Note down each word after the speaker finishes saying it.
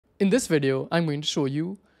In this video, I'm going to show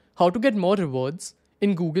you how to get more rewards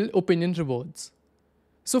in Google Opinion Rewards.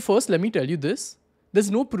 So first, let me tell you this.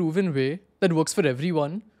 There's no proven way that works for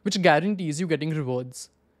everyone, which guarantees you getting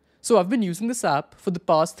rewards. So I've been using this app for the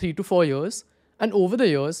past 3 to 4 years, and over the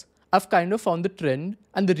years, I've kind of found the trend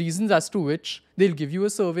and the reasons as to which they'll give you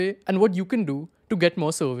a survey and what you can do to get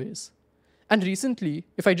more surveys. And recently,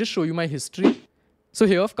 if I just show you my history, so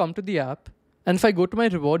here I've come to the app, and if I go to my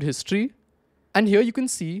reward history, and here you can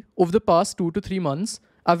see over the past 2 to 3 months,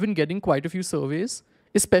 I've been getting quite a few surveys,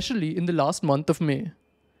 especially in the last month of May.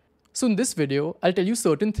 So in this video, I'll tell you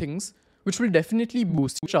certain things which will definitely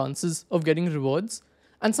boost your chances of getting rewards,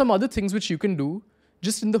 and some other things which you can do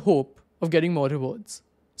just in the hope of getting more rewards.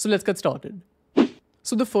 So let's get started.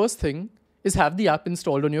 So the first thing is have the app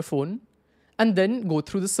installed on your phone and then go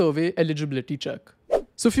through the survey eligibility check.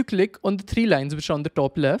 So if you click on the 3 lines which are on the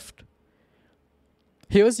top left,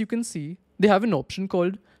 here as you can see, they have an option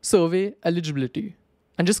called Survey Eligibility,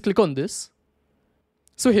 and just click on this.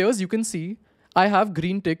 So here as you can see, I have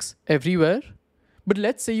green ticks everywhere, but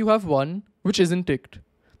let's say you have one which isn't ticked.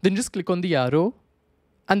 Then just click on the arrow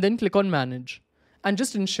and then click on Manage, and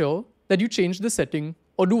just ensure that you change the setting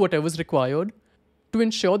or do whatever is required to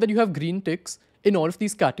ensure that you have green ticks in all of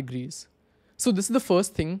these categories. So this is the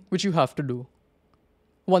first thing which you have to do.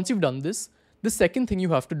 Once you've done this, the second thing you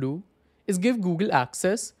have to do is give Google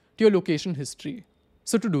access to your location history.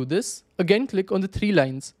 So to do this, again click on the 3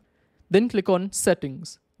 lines, then click on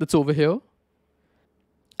Settings, that's over here.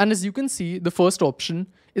 And as you can see, the first option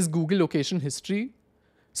is Google Location History.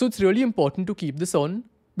 So it's really important to keep this on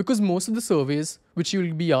because most of the surveys which you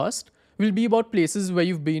will be asked will be about places where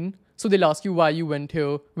you've been. So they'll ask you why you went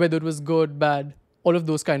here, whether it was good, bad, all of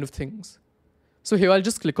those kind of things. So here I'll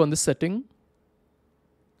just click on this setting.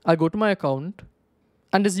 I'll go to my account,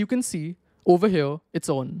 and as you can see, over here, it's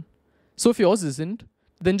on. So if yours isn't,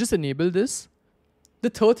 then just enable this. The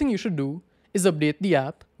third thing you should do is update the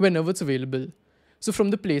app whenever it's available. So from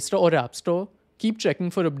the Play Store or App Store, keep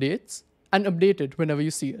checking for updates and update it whenever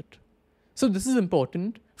you see it. So this is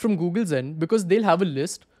important from Google's end because they'll have a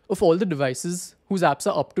list of all the devices whose apps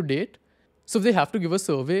are up to date. So if they have to give a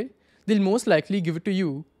survey, they'll most likely give it to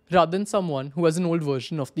you rather than someone who has an old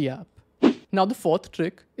version of the app. Now the fourth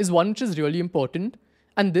trick is one which is really important,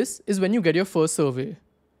 and this is when you get your first survey.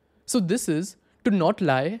 So this is to not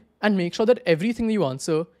lie and make sure that everything you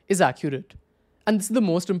answer is accurate. And this is the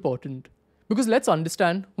most important because let's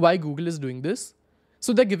understand why Google is doing this.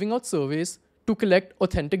 So they're giving out surveys to collect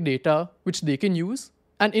authentic data which they can use,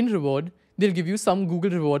 and in reward, they'll give you some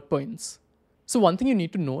Google reward points. So one thing you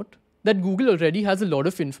need to note that Google already has a lot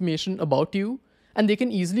of information about you, and they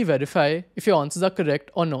can easily verify if your answers are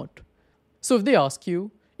correct or not. So if they ask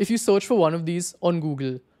you, if you search for one of these on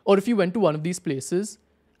Google, or if you went to one of these places,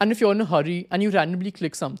 and if you're in a hurry and you randomly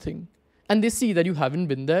click something, and they see that you haven't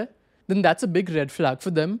been there, then that's a big red flag for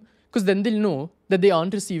them, because then they'll know that they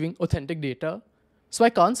aren't receiving authentic data. So I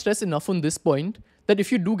can't stress enough on this point that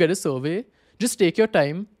if you do get a survey, just take your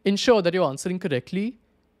time, ensure that you're answering correctly,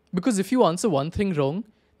 because if you answer one thing wrong,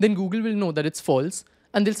 then Google will know that it's false,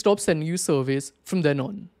 and they'll stop sending you surveys from then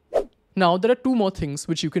on. Now there are 2 more things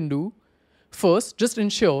which you can do. First, just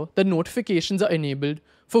ensure that notifications are enabled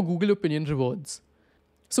for Google Opinion Rewards.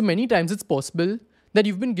 So many times it's possible that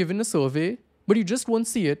you've been given a survey, but you just won't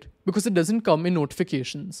see it because it doesn't come in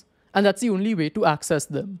notifications. And that's the only way to access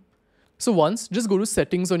them. So once, just go to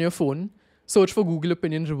Settings on your phone, search for Google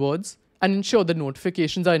Opinion Rewards, and ensure that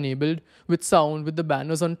notifications are enabled with sound, with the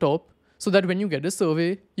banners on top, so that when you get a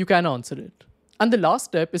survey, you can answer it. And the last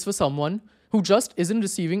step is for someone who just isn't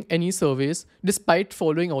receiving any surveys despite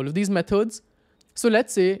following all of these methods. So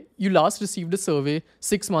let's say you last received a survey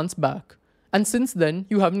 6 months back, and since then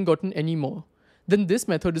you haven't gotten any more. Then this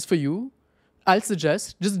method is for you. I'll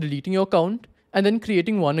suggest just deleting your account and then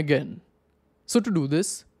creating one again. So to do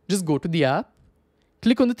this, just go to the app,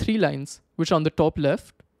 click on the 3 lines which are on the top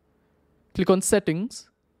left, click on Settings,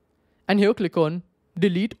 and here click on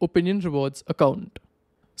Delete Opinion Rewards Account.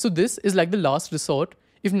 So this is like the last resort.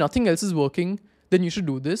 If nothing else is working, then you should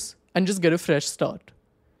do this and just get a fresh start.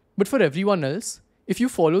 But for everyone else, if you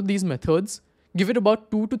follow these methods, give it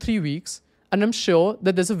about 2 to 3 weeks, and I'm sure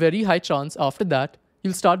that there's a very high chance after that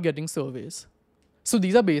you'll start getting surveys. So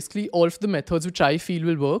these are basically all of the methods which I feel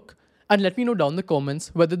will work, and let me know down in the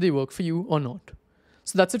comments whether they work for you or not.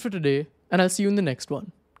 So that's it for today, and I'll see you in the next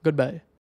one. Goodbye.